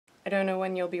I don't know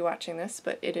when you'll be watching this,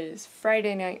 but it is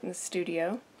Friday night in the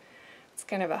studio. It's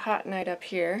kind of a hot night up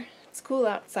here. It's cool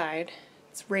outside.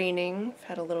 It's raining. I've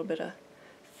had a little bit of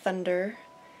thunder.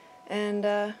 And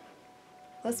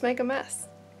let's make a mess.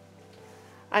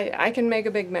 I can make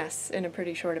a big mess in a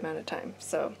pretty short amount of time.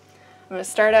 So I'm going to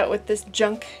start out with this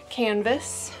junk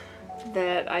canvas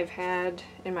that I've had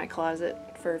in my closet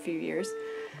for a few years.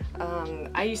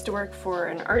 I used to work for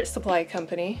an art supply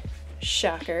company.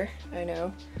 Shocker, I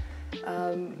know.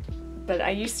 But I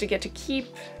used to get to keep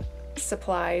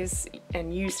supplies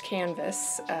and used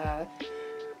canvas.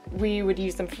 We would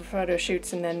use them for photo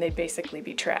shoots and then they'd basically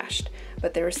be trashed,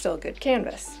 but they were still good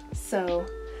canvas. So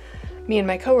me and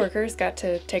my coworkers got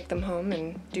to take them home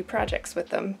and do projects with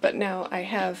them, but now I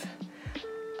have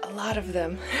a lot of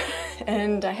them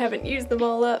and I haven't used them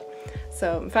all up,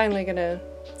 so I'm finally gonna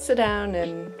sit down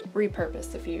and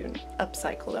repurpose a few and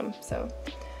upcycle them. So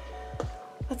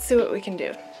let's see what we can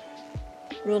do.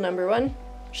 Rule number 1,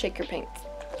 shake your paint.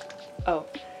 Oh,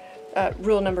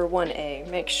 rule number 1A,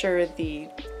 make sure the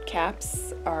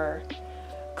caps are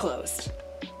closed.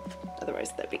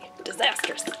 Otherwise that'd be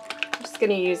disastrous. I'm just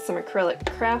gonna use some acrylic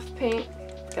craft paint.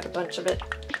 Got a bunch of it.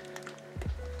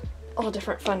 All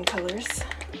different fun colors.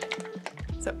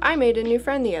 So I made a new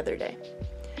friend the other day.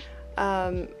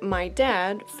 My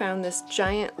dad found this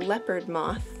giant leopard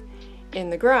moth in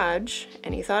the garage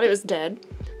and he thought it was dead,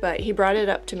 but he brought it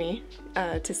up to me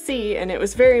to see, and it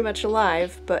was very much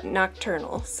alive but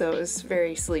nocturnal, so it was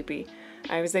very sleepy.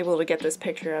 I was able to get this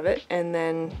picture of it and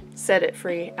then set it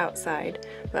free outside.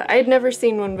 But I had never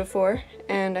seen one before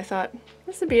and I thought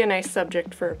this would be a nice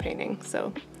subject for a painting,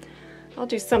 so I'll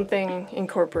do something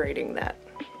incorporating that.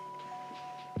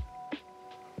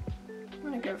 I'm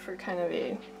gonna go for kind of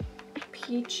a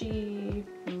peachy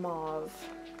mauve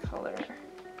color.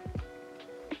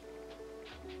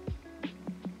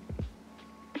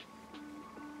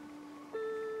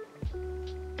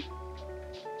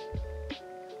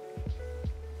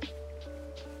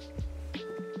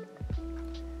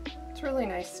 It's really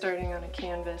nice starting on a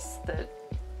canvas that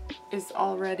is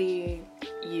already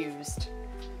used.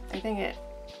 I think it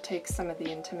takes some of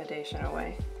the intimidation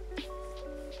away.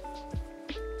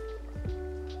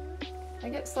 I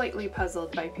get slightly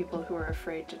puzzled by people who are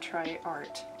afraid to try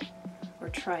art or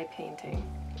try painting.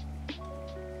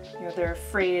 You know, they're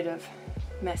afraid of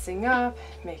messing up,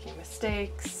 making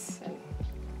mistakes, and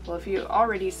well, if you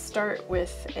already start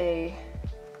with a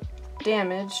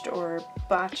damaged or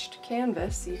botched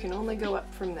canvas, you can only go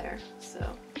up from there. So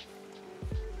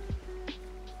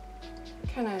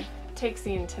kind of takes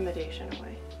the intimidation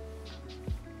away.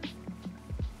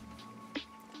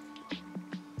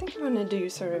 I think I'm going to do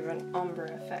sort of an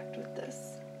ombre effect with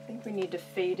this. I think we need to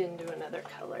fade into another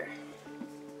color.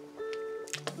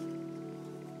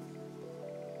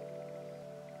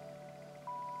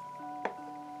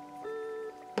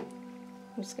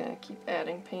 I'm just going to keep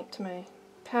adding paint to my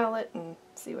palette and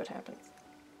see what happens.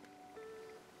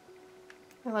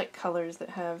 I like colors that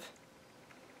have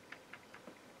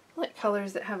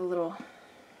a little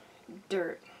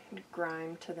dirt and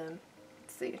grime to them.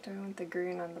 Let's see, do I want the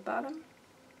green on the bottom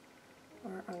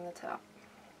or on the top?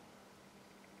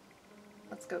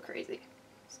 Let's go crazy.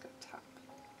 Let's go top.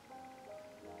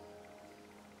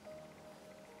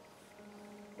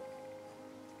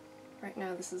 Right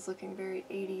now this is looking very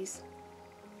 80s.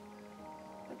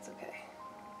 That's okay.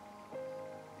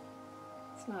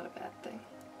 It's not a bad thing.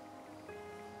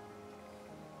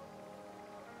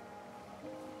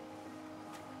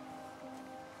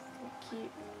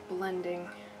 Keep blending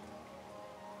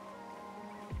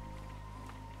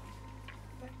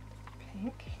that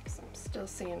pink because I'm still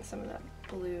seeing some of that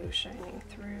blue shining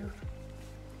through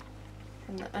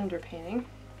from the underpainting.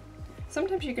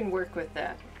 Sometimes you can work with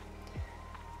that.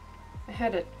 I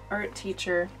had an art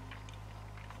teacher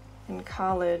in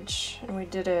college and we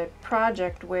did a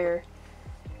project where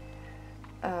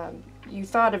you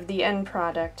thought of the end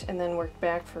product and then worked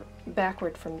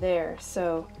backward from there.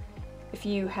 So if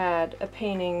you had a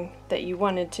painting that you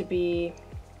wanted to be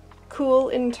cool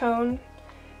in tone,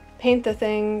 paint the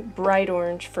thing bright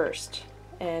orange first.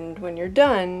 And when you're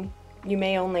done, you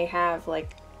may only have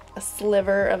like a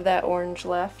sliver of that orange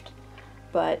left,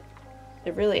 but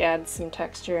it really adds some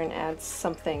texture and adds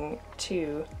something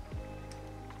to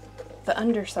the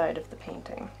underside of the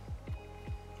painting.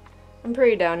 I'm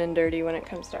pretty down and dirty when it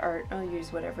comes to art. I'll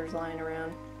use whatever's lying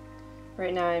around.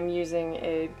 Right now I'm using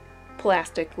a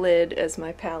plastic lid as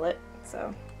my palette,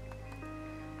 so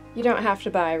you don't have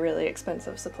to buy really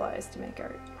expensive supplies to make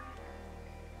art.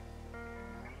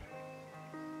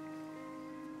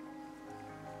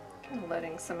 Kind of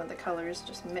letting some of the colors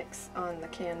just mix on the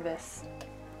canvas.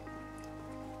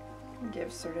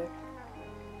 Give sort of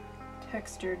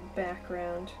textured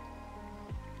background.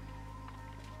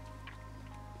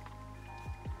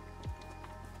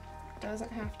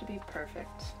 Doesn't have to be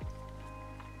perfect.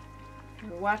 If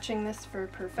you're watching this for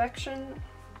perfection,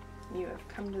 you have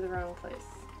come to the wrong place.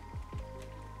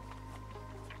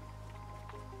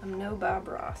 I'm no Bob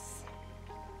Ross.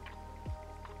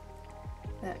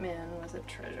 That man was a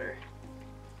treasure.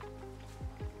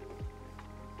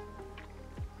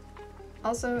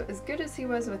 Also, as good as he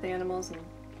was with animals, I'm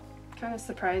kind of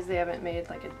surprised they haven't made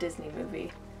like a Disney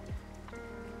movie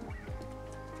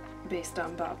based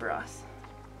on Bob Ross.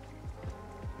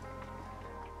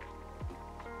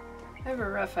 I have a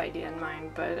rough idea in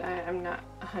mind, but I'm not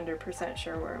 100%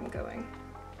 sure where I'm going.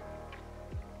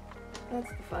 That's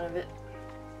the fun of it.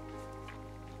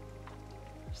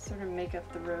 Just sort of make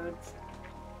up the roads.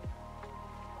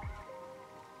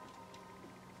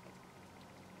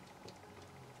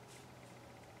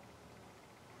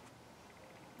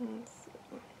 Let's see.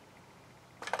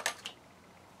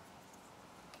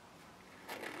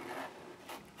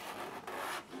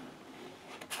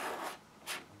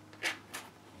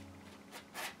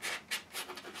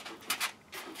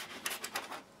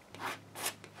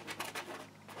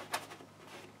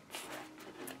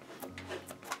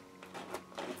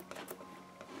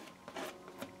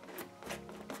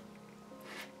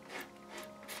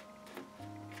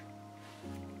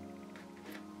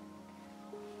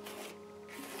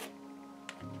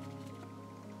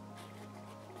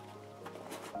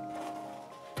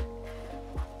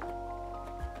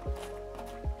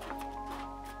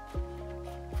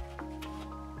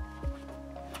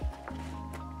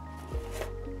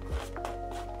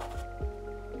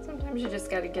 Sometimes you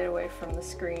just gotta get away from the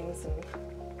screens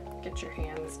and get your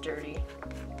hands dirty.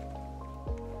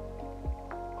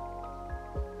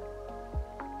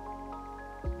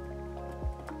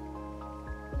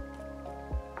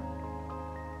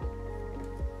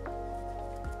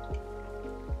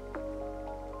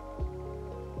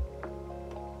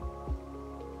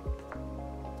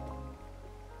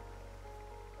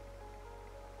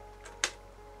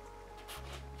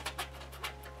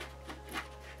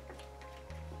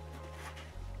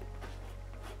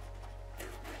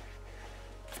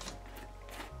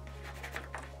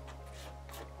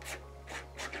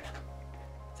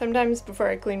 Sometimes before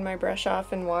I clean my brush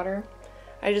off in water,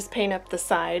 I just paint up the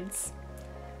sides.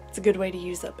 It's a good way to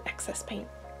use up excess paint.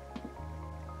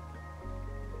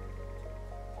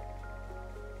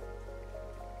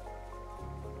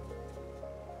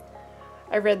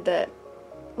 I read that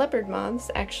leopard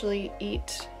moths actually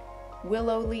eat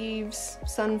willow leaves,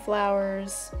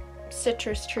 sunflowers,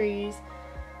 citrus trees.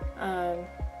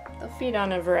 They'll feed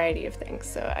on a variety of things,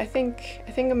 so I think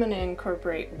I'm going to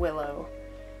incorporate willow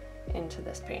into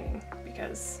this painting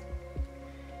because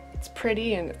it's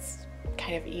pretty and it's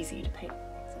kind of easy to paint.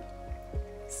 So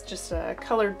it's just a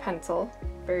colored pencil,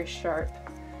 very sharp,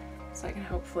 so I can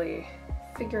hopefully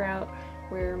figure out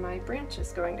where my branch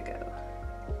is going to go.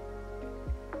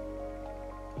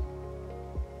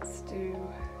 Let's do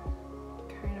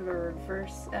kind of a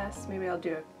reverse S. Maybe I'll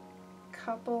do a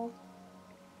couple.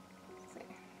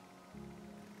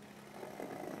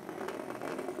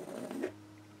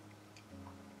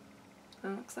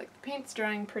 Looks like the paint's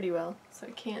drying pretty well, so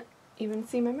I can't even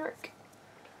see my mark.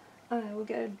 I will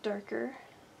get a darker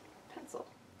pencil.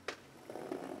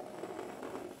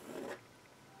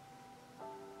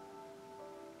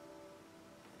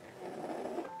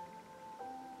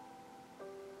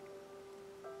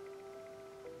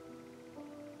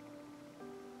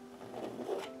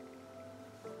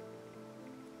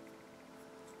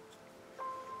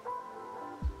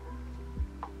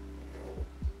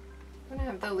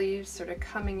 Have the leaves sort of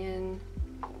coming in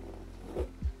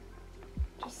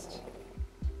just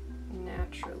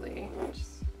naturally,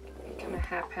 just kind of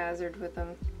haphazard with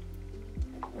them.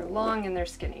 They're long and they're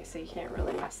skinny, so you can't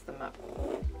really mess them up.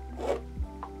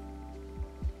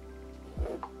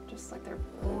 Just like they're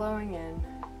blowing in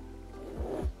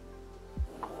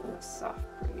a soft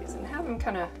breeze, and have them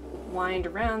kind of wind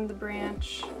around the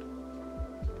branch.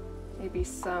 Maybe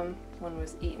one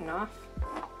was eaten off,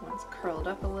 one's curled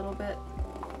up a little bit.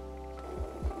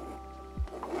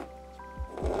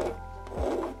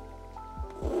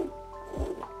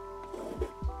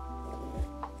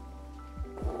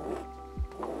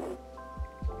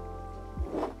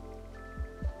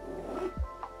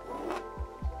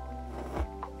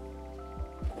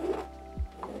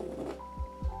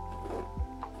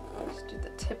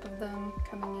 Of them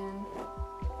coming in,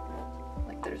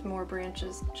 like there's more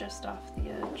branches just off the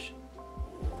edge.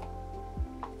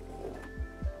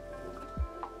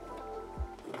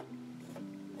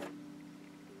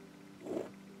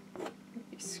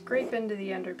 scrape into the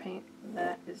underpaint,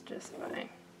 that is just fine.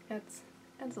 Adds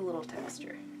a little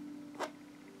texture.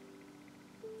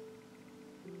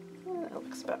 Oh, that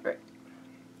looks about right.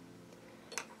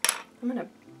 I'm gonna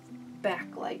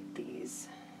backlight these.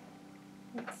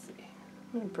 Let's see.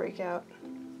 I'm gonna break out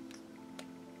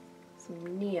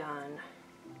some neon.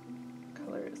 What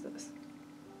color is this?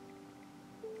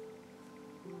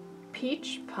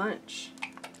 Peach Punch.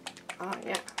 Oh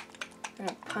yeah. I'm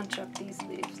gonna punch up these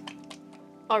leaves.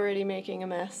 Already making a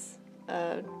mess.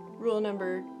 Rule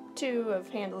number 2 of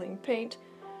handling paint: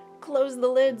 close the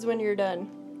lids when you're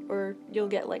done, or you'll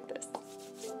get like this.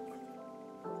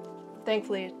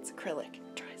 Thankfully it's acrylic,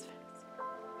 it dries fast.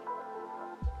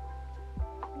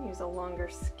 I'm gonna use a longer,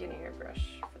 skinnier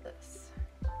brush for this.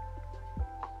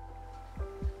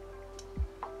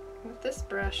 With this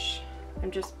brush,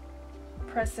 I'm just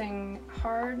pressing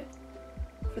hard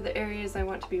for the areas I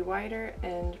want to be wider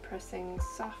and pressing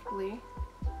softly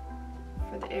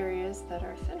for the areas that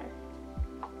are thinner.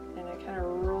 And I kind of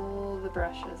roll the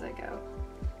brush as I go.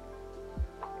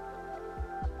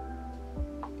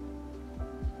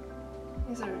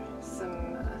 These are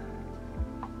some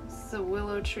it's a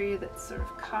willow tree that's sort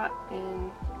of caught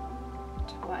in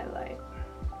twilight.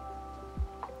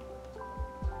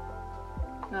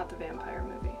 Not the vampire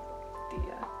movie,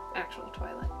 the actual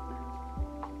Twilight.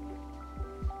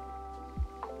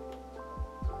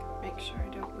 Make sure I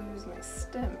don't lose my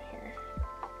stem here.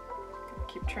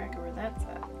 Gotta keep track of where that's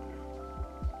at.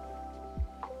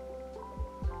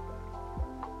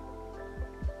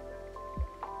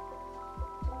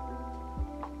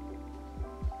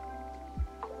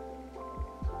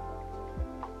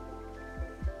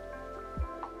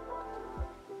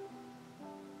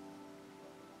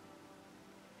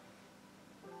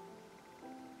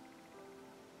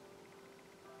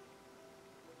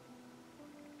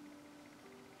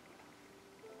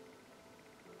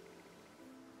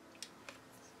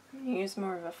 I'm going to use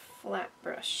more of a flat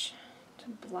brush to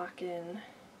block in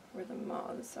where the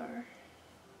moths are.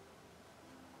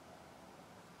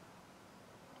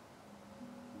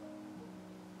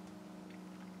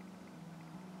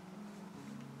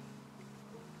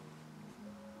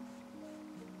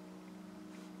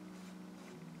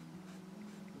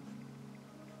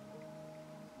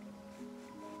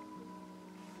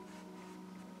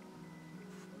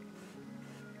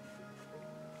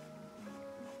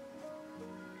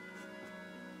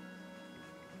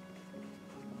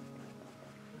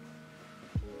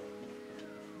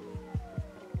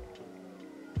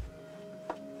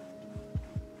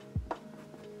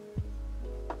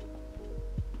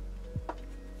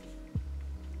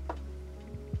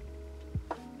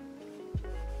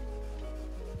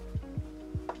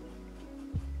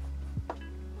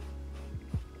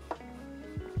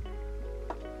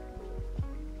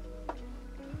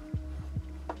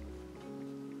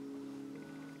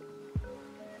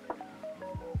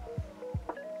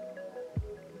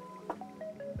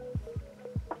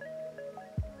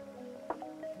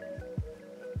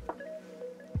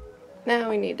 Now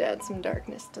we need to add some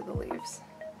darkness to the leaves.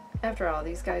 After all,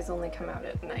 these guys only come out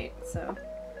at night, so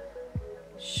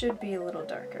should be a little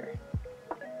darker.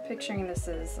 Picturing this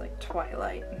as like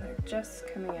twilight, and they're just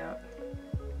coming out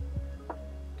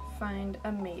to find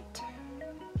a mate.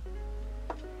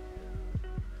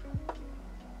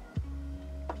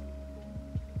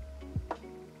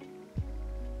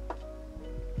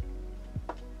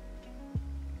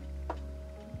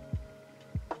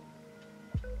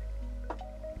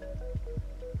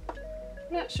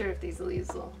 I'm not sure if these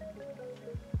leaves will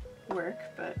work,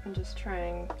 but I'm just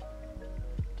trying,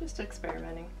 just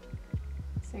experimenting,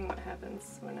 seeing what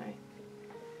happens when I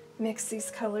mix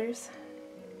these colors.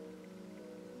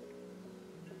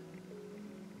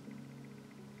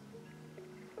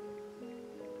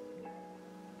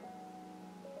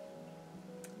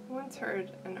 I once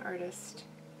heard an artist,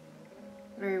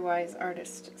 a very wise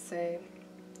artist, say,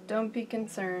 "Don't be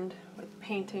concerned with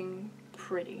painting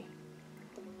pretty.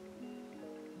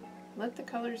 Let the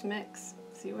colors mix,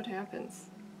 see what happens.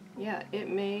 Yeah, it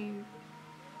may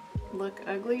look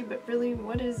ugly, but really,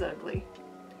 what is ugly?"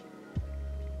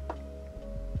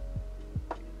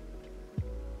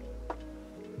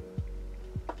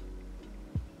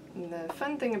 And the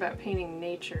fun thing about painting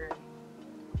nature,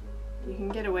 you can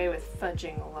get away with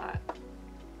fudging a lot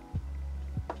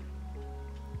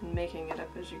and making it up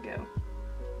as you go.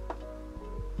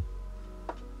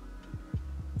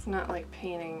 It's not like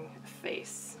painting a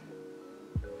face.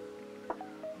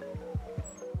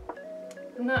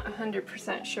 I'm not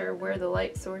 100% sure where the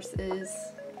light source is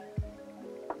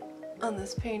on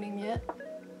this painting yet.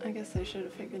 I guess I should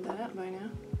have figured that out by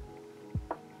now.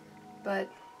 But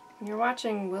When you're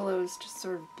watching willows just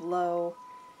sort of blow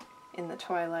in the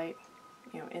twilight,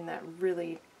 you know, in that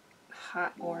really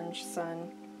hot orange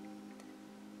sun,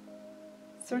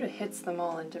 it sort of hits them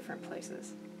all in different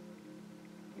places.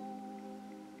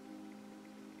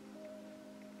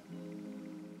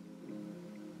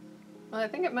 Well, I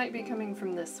think it might be coming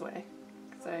from this way,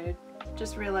 because I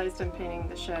just realized I'm painting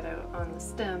the shadow on the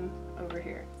stem over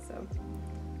here, so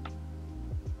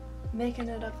making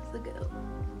it up as I go.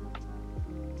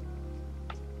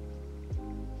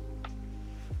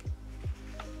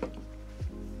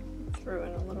 Throw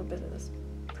in a little bit of this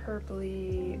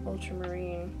purpley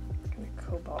ultramarine kind of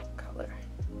cobalt color,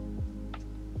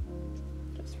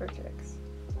 just for kicks.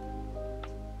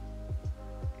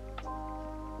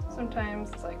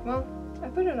 Sometimes it's like, well, I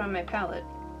put it on my palette,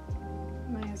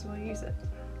 might as well use it.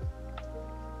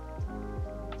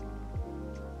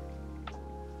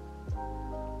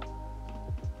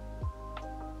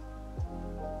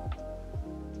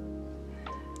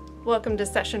 Welcome to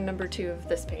session number 2 of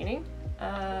this painting.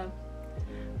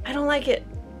 I don't like it.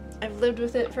 I've lived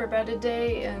with it for about a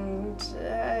day and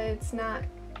it's not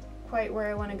quite where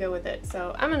I want to go with it.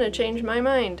 So I'm going to change my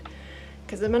mind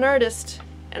because I'm an artist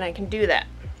and I can do that.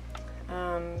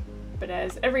 But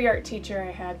as every art teacher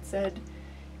I had said,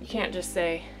 you can't just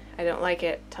say, I don't like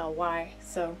it, tell why.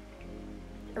 So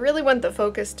I really want the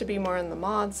focus to be more on the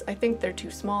moths. I think they're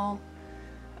too small.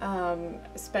 I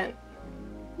spent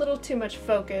a little too much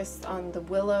focus on the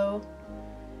willow,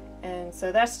 and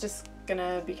so that's just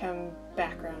gonna become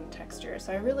background texture.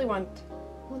 So I really want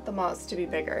the moths to be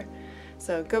bigger.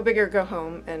 So go big or go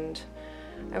home, and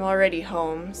I'm already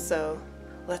home, so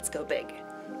let's go big.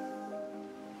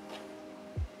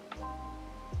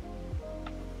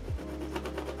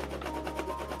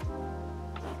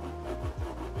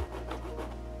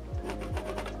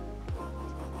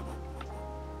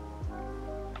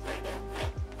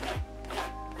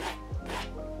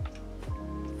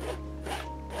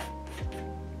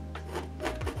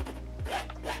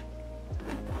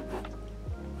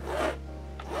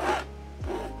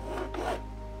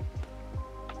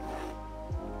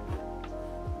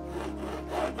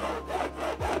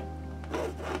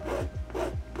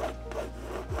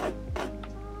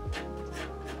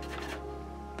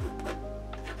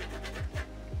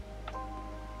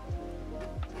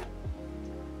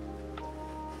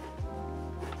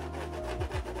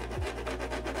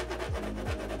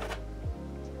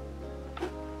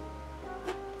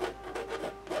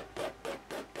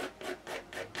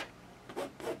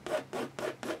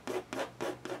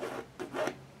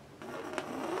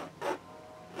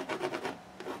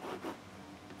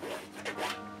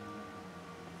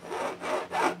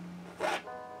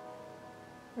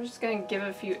 We're just going to give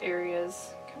a few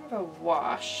areas kind of a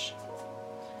wash,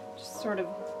 just sort of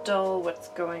dull what's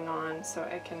going on so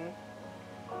I can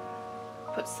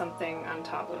put something on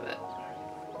top of it.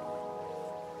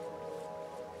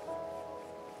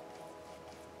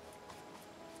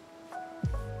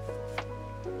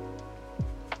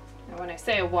 Now when I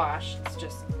say a wash, it's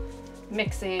just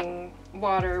mixing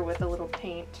water with a little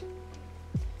paint,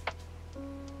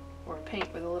 or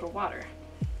paint with a little water.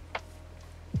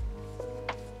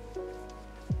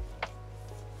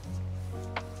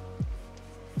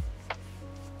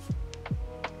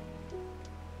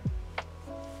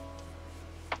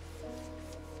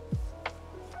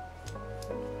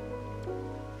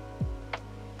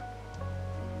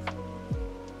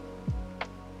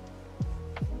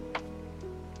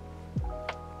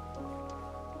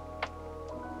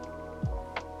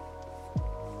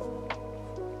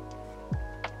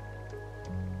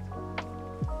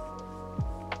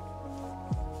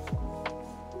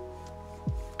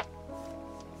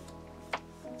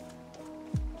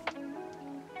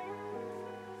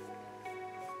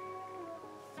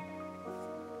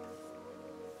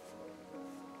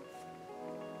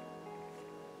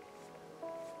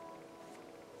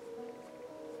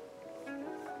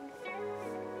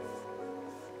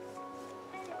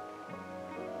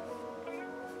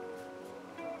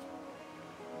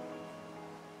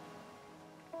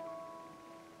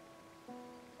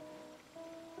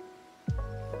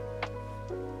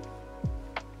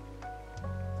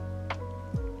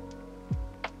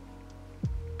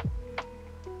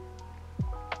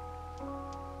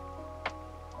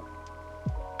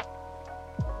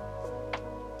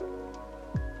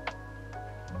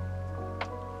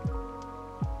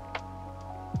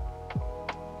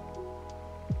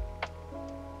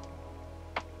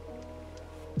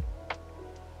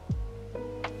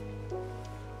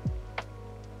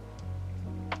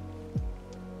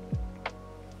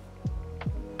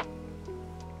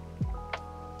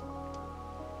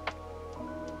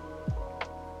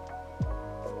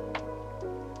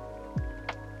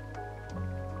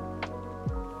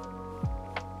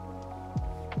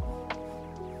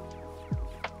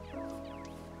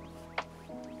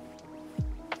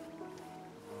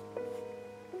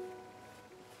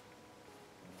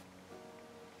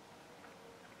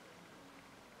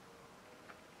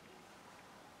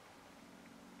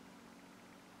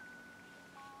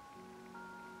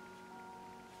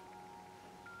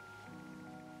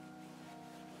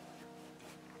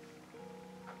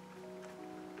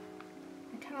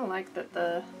 kind of like that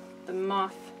the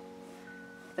moth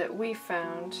that we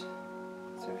found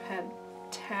sort of had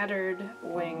tattered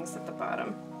wings at the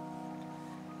bottom.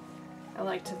 I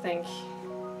like to think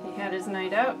he had his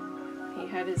night out, he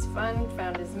had his fun,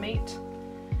 found his mate,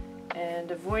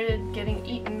 and avoided getting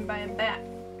eaten by a bat.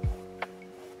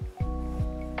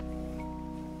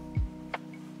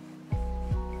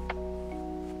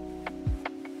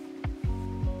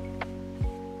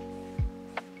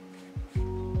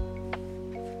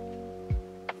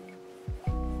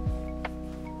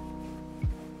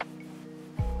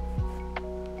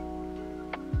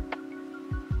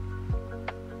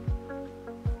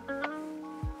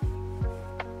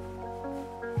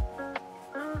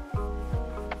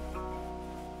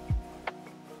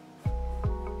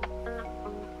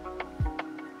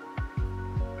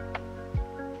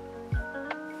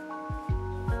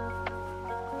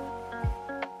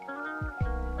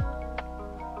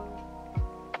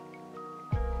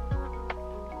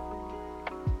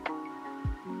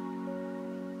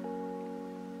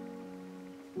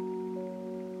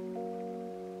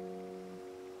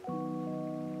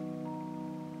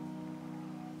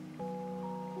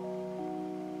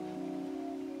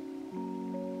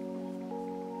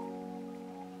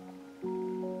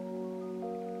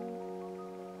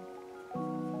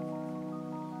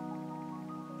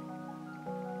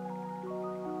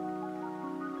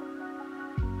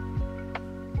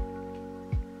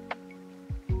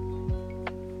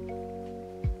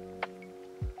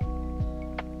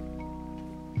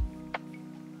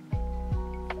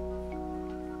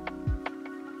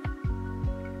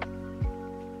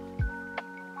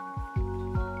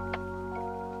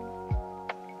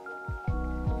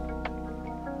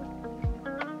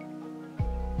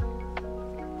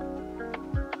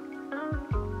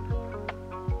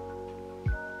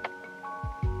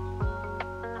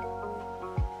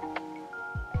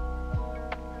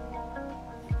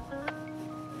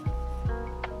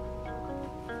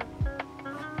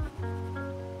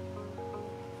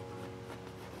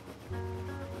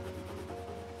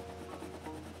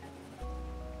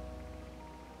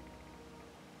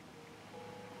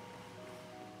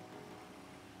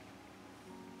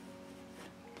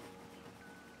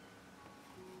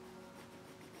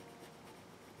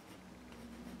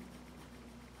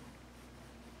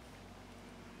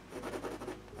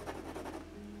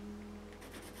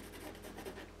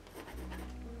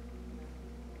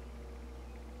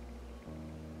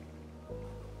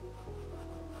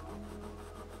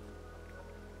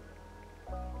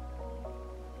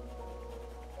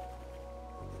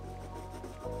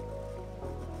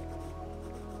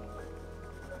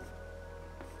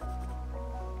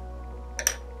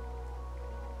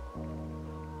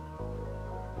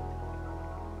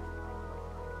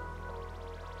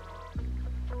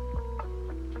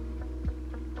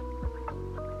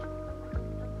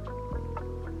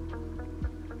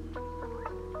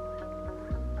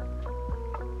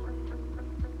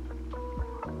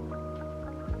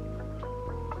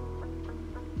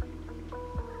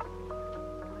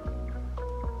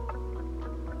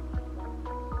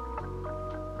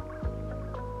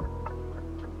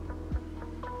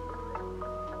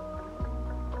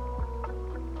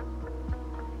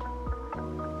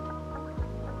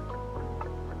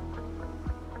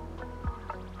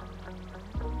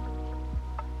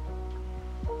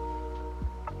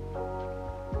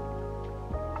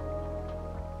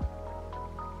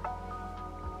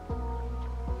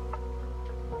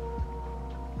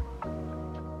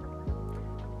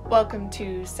 Welcome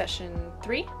to session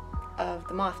 3 of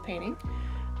the moth painting.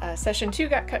 Session 2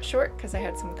 got cut short because I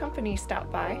had some company stop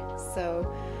by,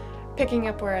 so picking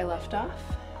up where I left off.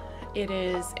 It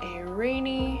is a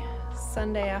rainy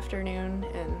Sunday afternoon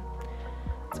and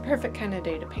it's a perfect kind of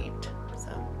day to paint,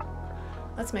 so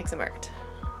let's make some art.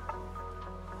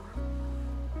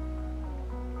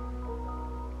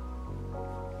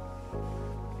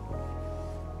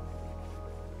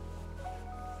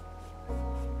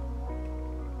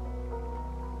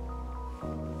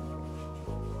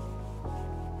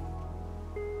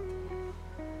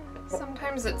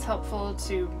 Sometimes it's helpful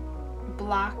to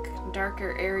block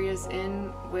darker areas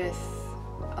in with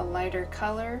a lighter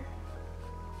color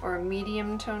or a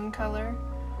medium tone color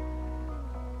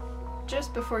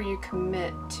just before you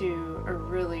commit to a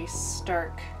really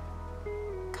stark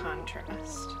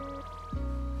contrast.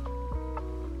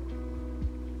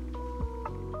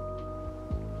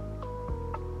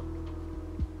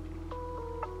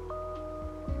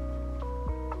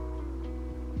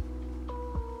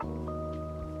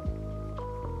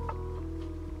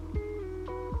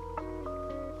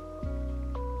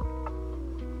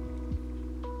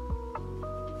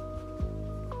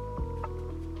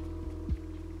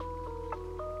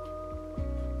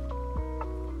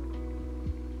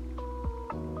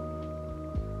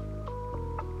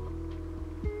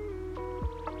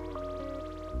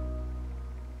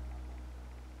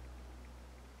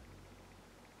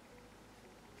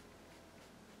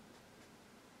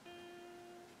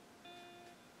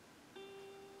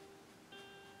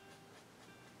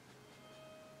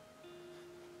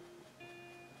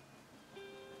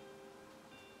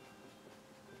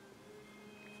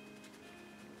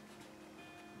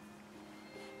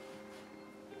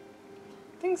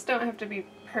 things don't have to be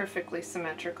perfectly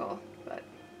symmetrical, but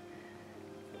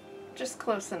just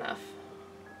close enough.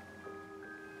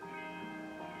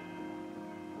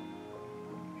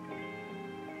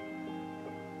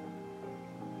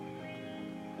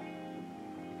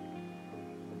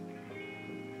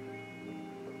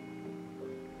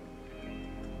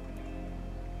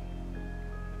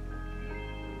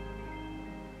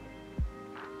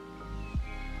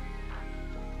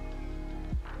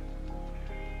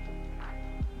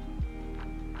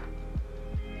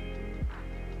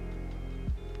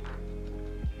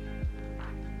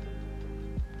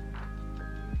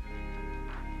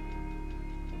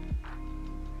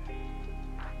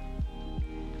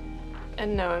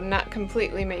 And no, I'm not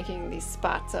completely making these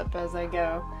spots up as I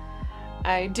go.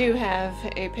 I do have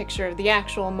a picture of the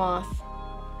actual moth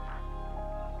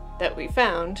that we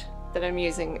found that I'm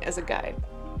using as a guide.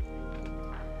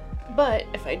 But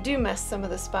if I do mess some of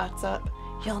the spots up,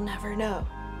 you'll never know.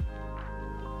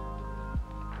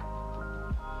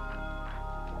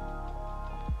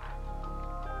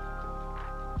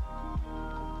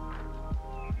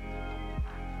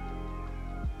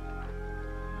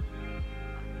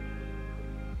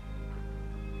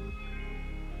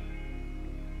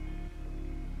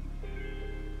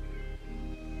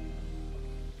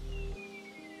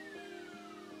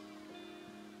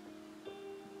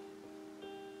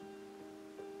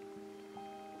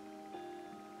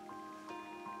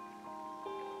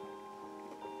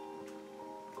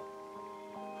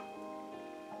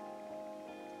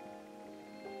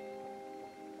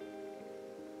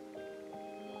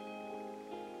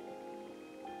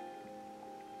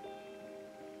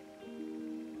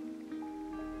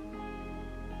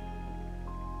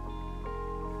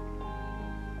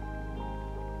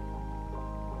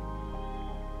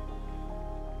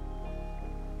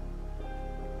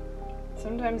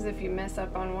 Sometimes if you mess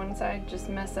up on one side, just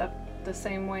mess up the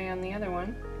same way on the other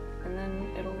one, and then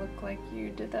it'll look like you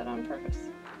did that on purpose.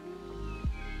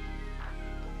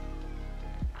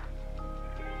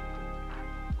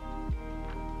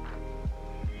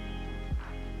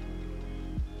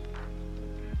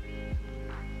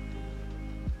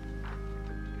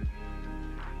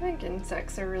 I think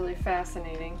insects are really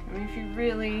fascinating. I mean, if you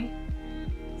really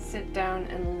sit down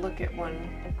and look at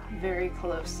one very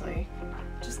closely,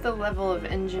 just the level of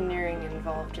engineering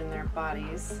involved in their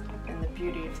bodies and the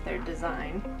beauty of their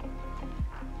design.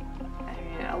 I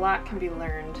mean, a lot can be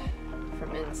learned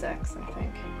from insects, I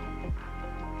think.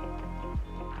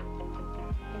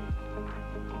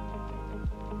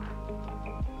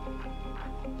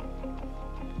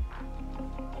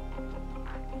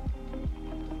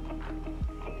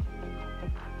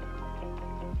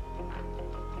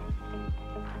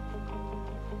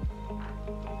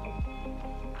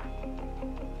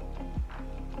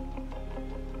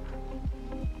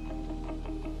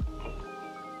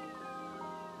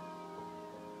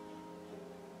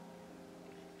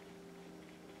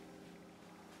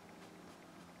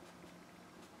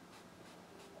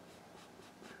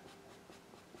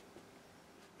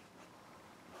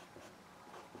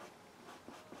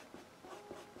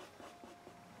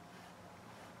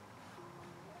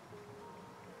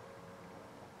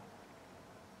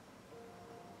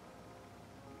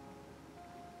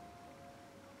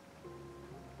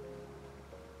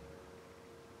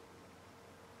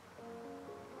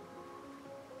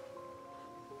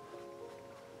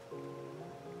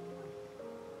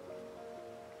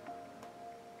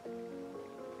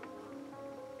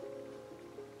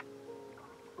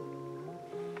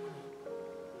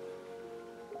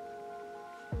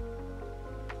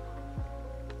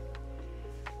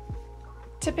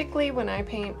 Typically when I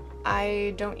paint,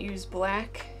 I don't use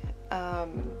black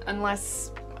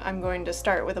unless I'm going to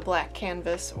start with a black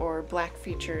canvas or black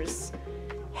features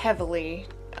heavily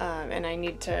and I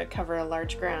need to cover a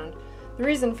large ground. The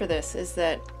reason for this is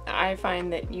that I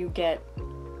find that you get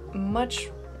much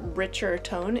richer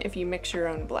tone if you mix your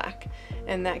own black,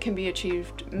 and that can be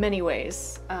achieved many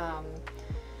ways.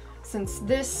 Since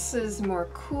this is more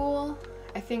cool,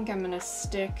 I think I'm going to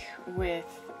stick with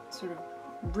sort of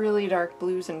really dark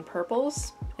blues and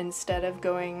purples instead of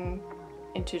going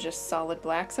into just solid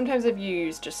black. Sometimes if you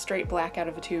use just straight black out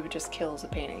of a tube, it just kills a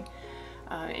painting.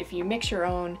 If you mix your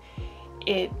own,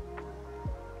 it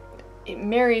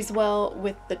marries well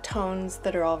with the tones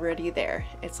that are already there.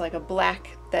 It's like a black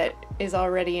that is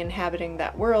already inhabiting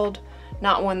that world,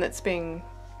 not one that's being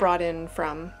brought in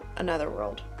from another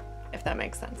world, if that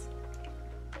makes sense.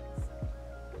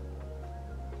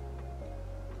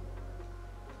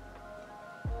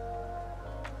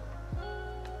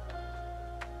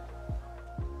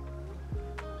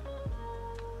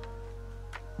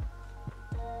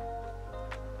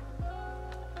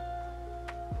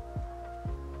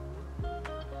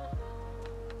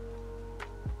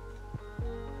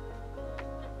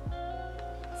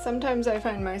 Sometimes I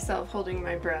find myself holding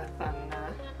my breath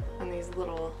on these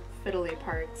little fiddly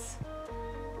parts.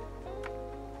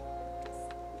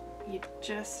 You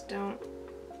just don't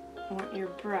want your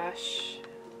brush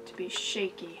to be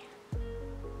shaky.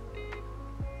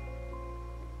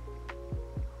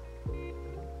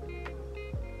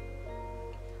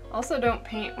 Also, don't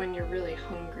paint when you're really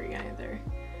hungry either.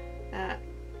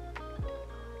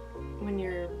 When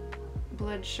your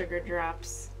blood sugar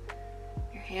drops,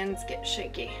 your hands get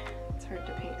shaky. It's hard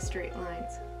to paint straight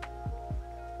lines.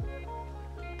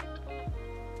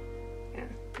 Yeah,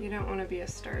 you don't want to be a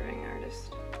starving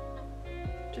artist.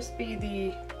 Just be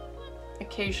the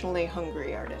occasionally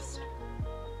hungry artist.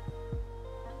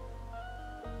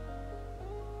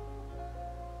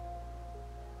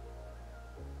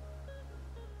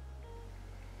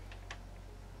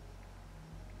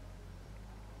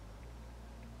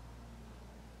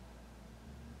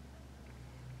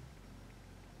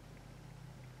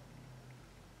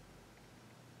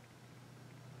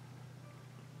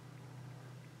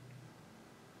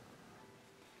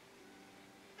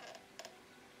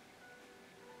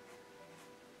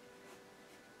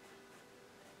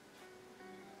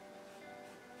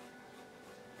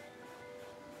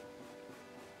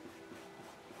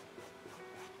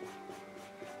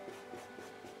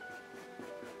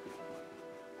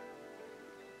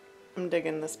 I'm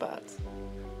digging the spots.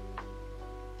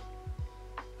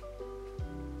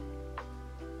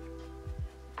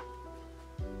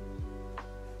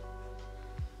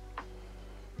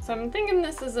 So I'm thinking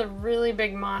this is a really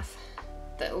big moth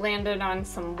that landed on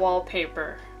some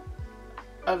wallpaper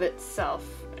of itself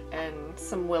and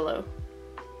some willow.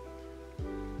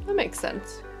 That makes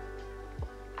sense,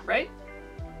 right?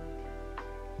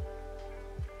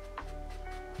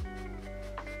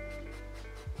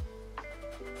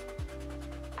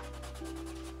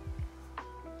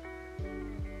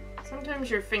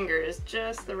 Sometimes your finger is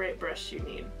just the right brush you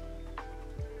need.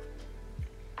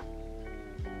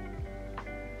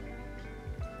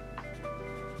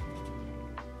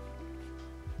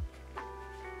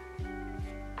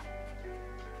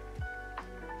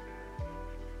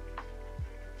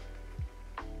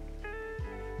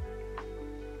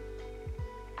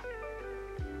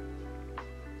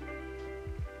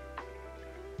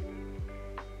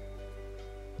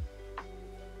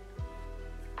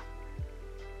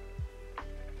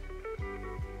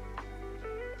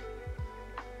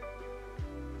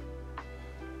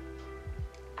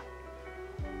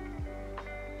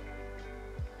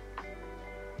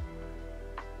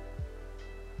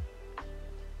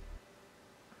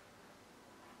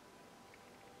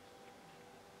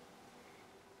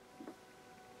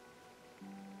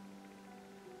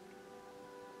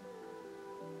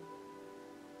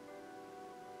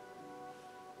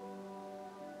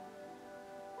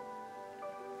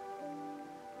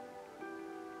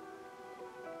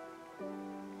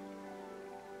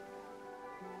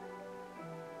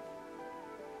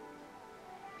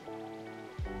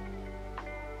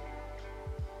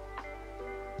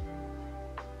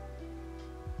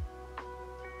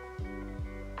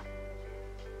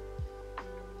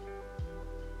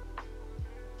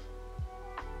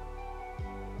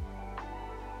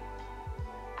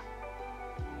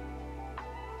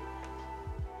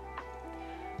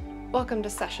 Welcome to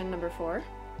session number 4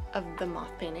 of the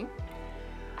moth painting.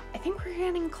 I think we're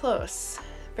getting close,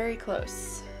 very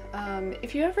close.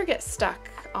 If you ever get stuck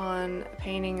on a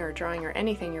painting or drawing or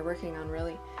anything you're working on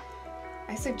really,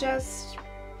 I suggest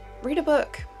read a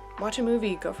book, watch a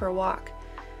movie, go for a walk.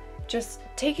 Just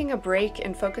taking a break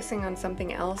and focusing on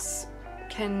something else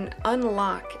can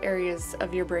unlock areas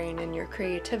of your brain and your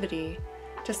creativity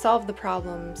to solve the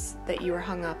problems that you were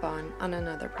hung up on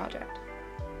another project.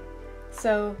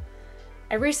 So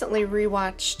I recently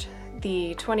rewatched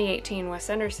the 2018 Wes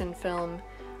Anderson film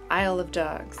Isle of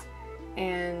Dogs,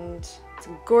 and it's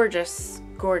a gorgeous,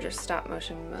 gorgeous stop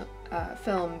motion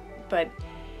film, but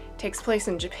it takes place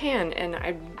in Japan, and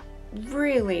I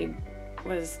really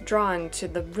was drawn to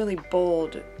the really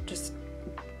bold, just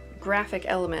graphic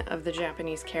element of the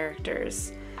Japanese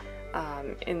characters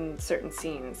in certain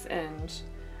scenes, and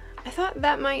I thought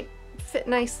that might fit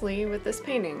nicely with this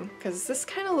painting, because this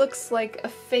kind of looks like a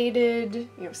faded,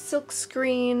 silk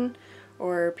screen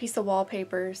or piece of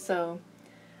wallpaper, so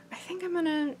I think I'm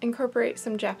gonna incorporate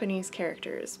some Japanese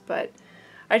characters, but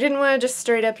I didn't want to just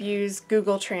straight up use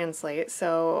Google Translate,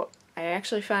 so I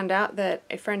actually found out that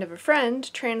a friend of a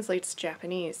friend translates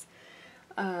Japanese.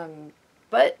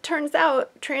 But turns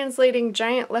out translating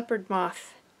giant leopard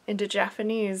moth into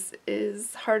Japanese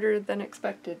is harder than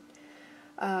expected.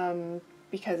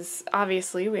 Because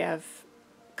obviously we have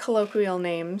colloquial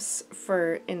names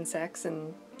for insects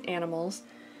and animals,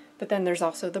 But then there's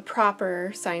also the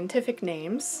proper scientific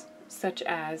names, such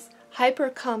as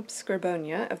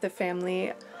Hypercompscribonia of the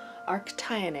family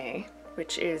Arctiinae,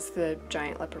 which is the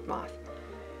giant leopard moth.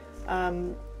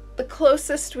 The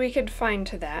closest we could find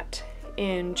to that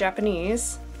in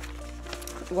Japanese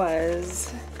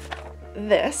was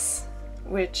this,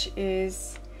 which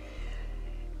is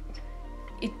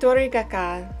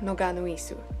Itorigaka no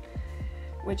Ganuisu,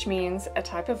 which means a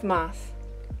type of moth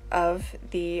of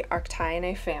the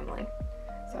Arctiinae family.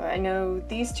 So I know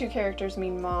these two characters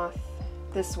mean moth.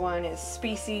 This one is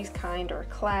species, kind, or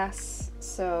class.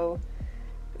 So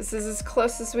this is as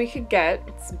close as we could get.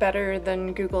 It's better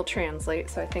than Google Translate,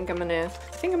 so I think I'm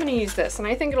gonna use this, and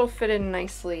I think it'll fit in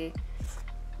nicely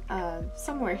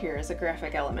somewhere here as a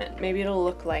graphic element. Maybe it'll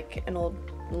look like an old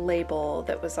label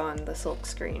that was on the silk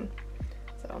screen.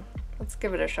 So let's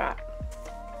give it a shot.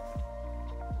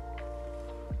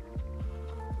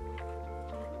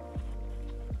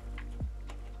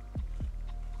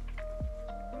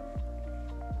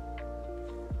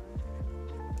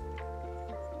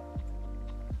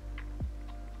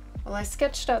 Well, I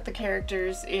sketched out the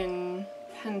characters in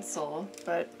pencil,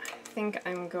 but I think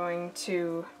I'm going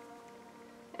to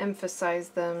emphasize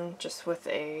them just with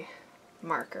a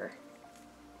marker.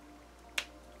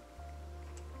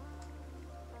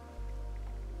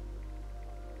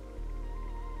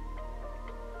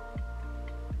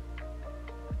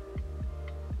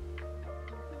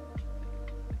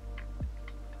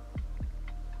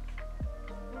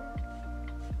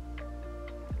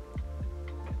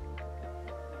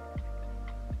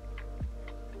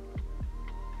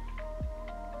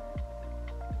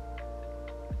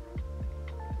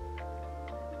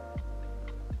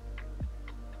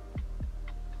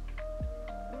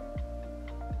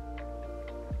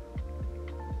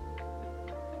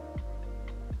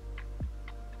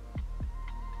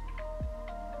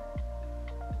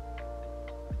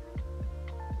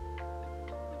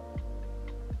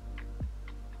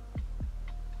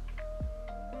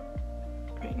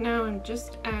 Right now I'm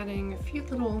just adding a few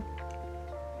little,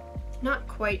 not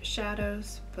quite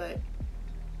shadows, but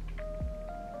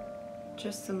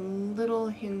just some little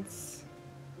hints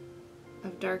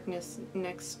of darkness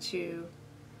next to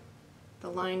the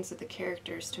lines of the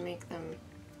characters to make them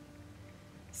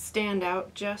stand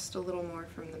out just a little more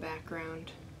from the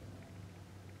background.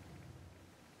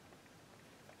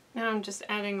 Now I'm just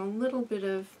adding a little bit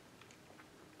of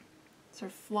sort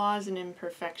of flaws and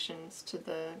imperfections to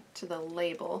the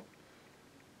label,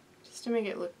 just to make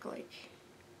it look like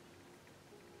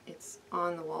it's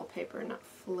on the wallpaper, not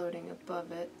floating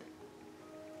above it.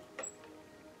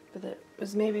 But it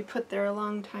was maybe put there a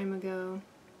long time ago.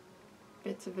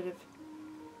 Bits of it have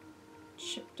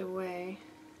chipped away.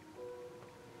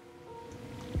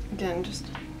 Again, just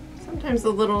sometimes a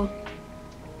little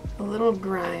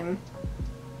grime,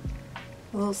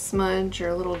 a little smudge or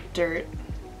a little dirt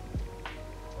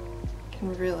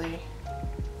can really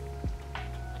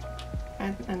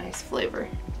add a nice flavor.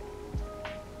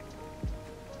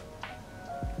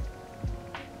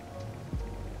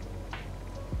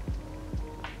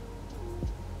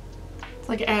 It's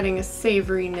like adding a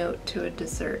savory note to a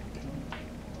dessert.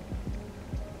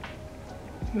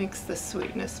 Makes the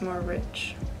sweetness more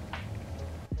rich.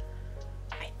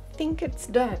 I think it's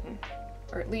done,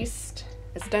 or at least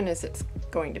as done as it's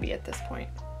going to be at this point.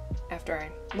 After I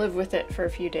live with it for a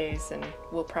few days, and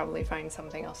we'll probably find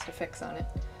something else to fix on it.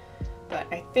 But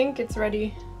I think it's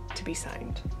ready to be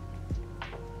signed.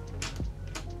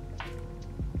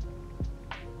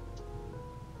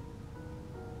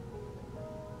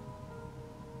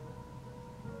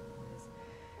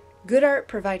 Good art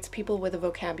provides people with a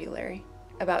vocabulary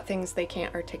about things they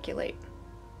can't articulate.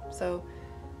 So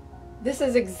this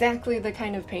is exactly the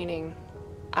kind of painting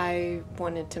I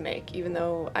wanted to make, even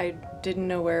though I didn't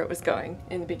know where it was going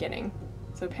in the beginning.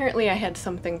 So apparently I had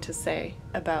something to say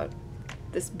about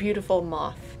this beautiful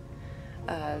moth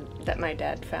that my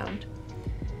dad found.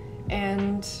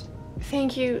 And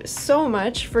thank you so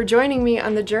much for joining me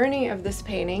on the journey of this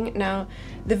painting. Now,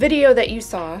 the video that you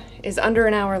saw is under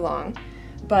an hour long,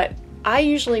 but I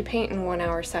usually paint in 1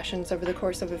 hour sessions over the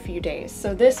course of a few days.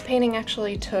 So this painting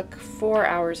actually took 4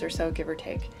 hours or so, give or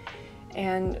take.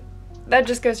 And that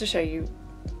just goes to show you,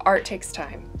 art takes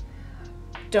time.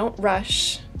 Don't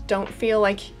rush. Don't feel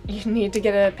like you need to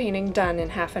get a painting done in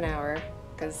half an hour,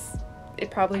 because it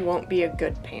probably won't be a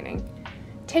good painting.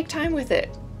 Take time with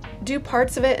it. Do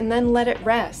parts of it and then let it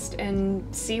rest and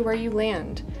see where you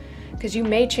land. Because you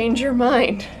may change your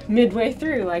mind midway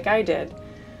through, like I did.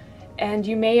 And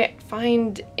you may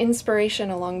find inspiration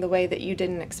along the way that you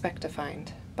didn't expect to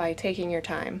find by taking your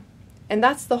time. And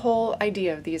that's the whole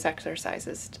idea of these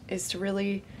exercises, is to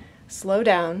really slow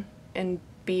down and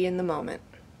be in the moment,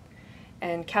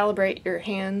 and calibrate your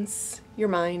hands, your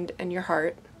mind, and your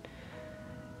heart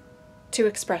to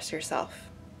express yourself.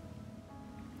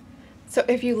 So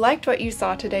if you liked what you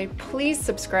saw today, please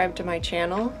subscribe to my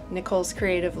channel, Nicole's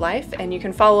Creative Life, and you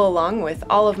can follow along with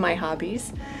all of my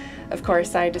hobbies. Of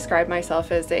course, I describe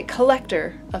myself as a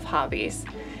collector of hobbies,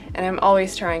 and I'm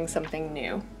always trying something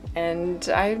new. And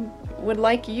I would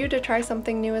like you to try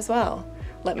something new as well.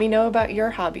 Let me know about your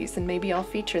hobbies and maybe I'll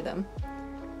feature them.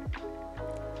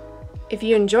 If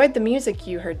you enjoyed the music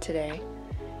you heard today,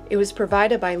 it was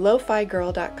provided by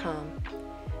LoFiGirl.com.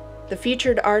 The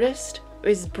featured artist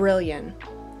is Brillion,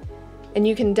 and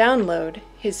you can download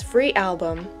his free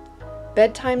album,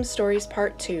 Bedtime Stories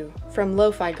Part 2, from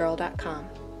LoFiGirl.com.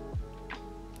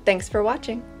 Thanks for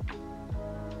watching!